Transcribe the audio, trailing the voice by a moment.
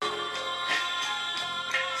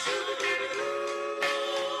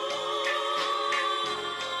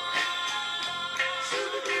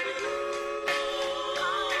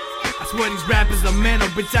Swear these rappers are mental,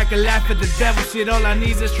 bitch, I can laugh at the devil. Shit, all I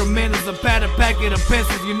need is instrumentals, a pad, a packet of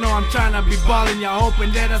pencils. You know I'm tryna be ballin', y'all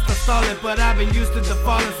hoping that I start stalling, but I've been used to the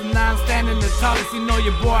falling, so now I'm standing the tallest. You know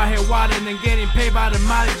your boy out here wildin' and getting paid by the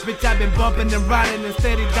mileage. Bitch, I've been bumping and riding and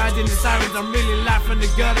steady dodging the sirens. I'm really live from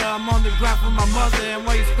the gutter, I'm on the ground for my mother. And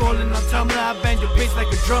while you scrolling on Tumblr, I bang your bitch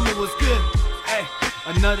like a drummer. Was good. Hey,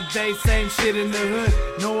 another day, same shit in the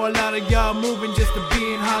hood. Know a lot of y'all moving just to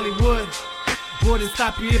be in Hollywood. Wouldn't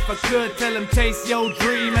stop you if I could. Tell them chase your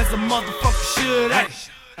dream as a motherfucker should.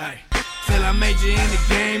 Hey, till I made you in the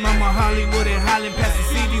game. I'm a Hollywood and Holland, passing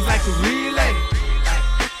CDs like a relay.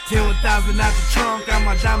 Till 1,000 out the trunk,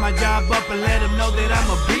 I'ma die my job up and let them know that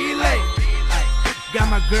I'ma be late. Got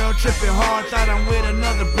my girl tripping hard, thought I'm with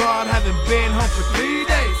another broad, haven't been home for 3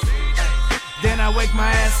 days. Then I wake my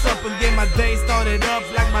ass up and get my day started up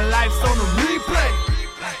like my life's on a replay.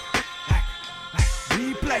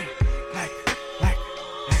 Replay.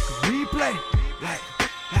 Replay, like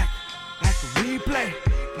a replay,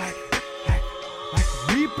 like a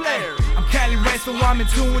replay. I'm Cali Ray, so I'm in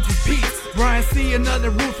tune with these beats. Brian C,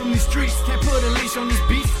 another rule from these streets. Can't put a leash on these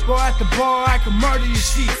beats. Go at the bar, I can murder your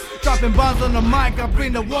sheets. Dropping bombs on the mic, I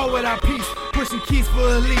bring the war without peace. Pushing keys for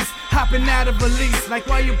a lease, hopping out of a lease. Like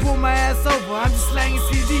why you pull my ass over, I'm just slanging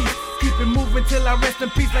CDs. Keep it moving till I rest in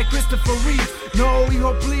peace like Christopher Reeve. No, we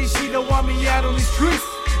hope please, she don't want me out on these streets.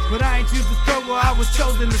 But I ain't choose to struggle, I was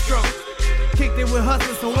chosen to struggle. Kicked it with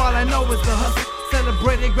hustlers, so all I know is the hustle.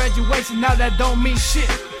 Celebrated graduation, now that don't mean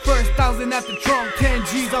shit. First 1,000 at the trunk, 10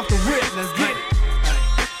 G's off the rip, let's get it.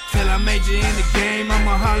 Till I made you in the game, I'm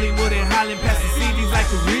a Hollywood and Holland, passing CDs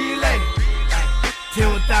like a relay.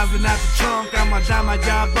 Till 1,000 out the trunk, I'ma die my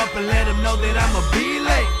job up and let them know that I'ma be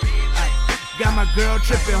late. Got my girl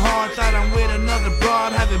tripping hard, thought I'm with another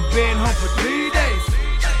broad, haven't been home for 3 days.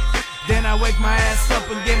 Then I wake my ass up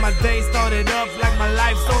and get my day started up like my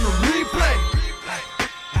life's on a replay.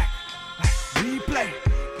 Replay,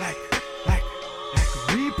 like a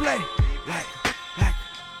replay, like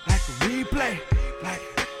a replay,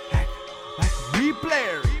 like a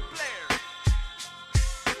replayer.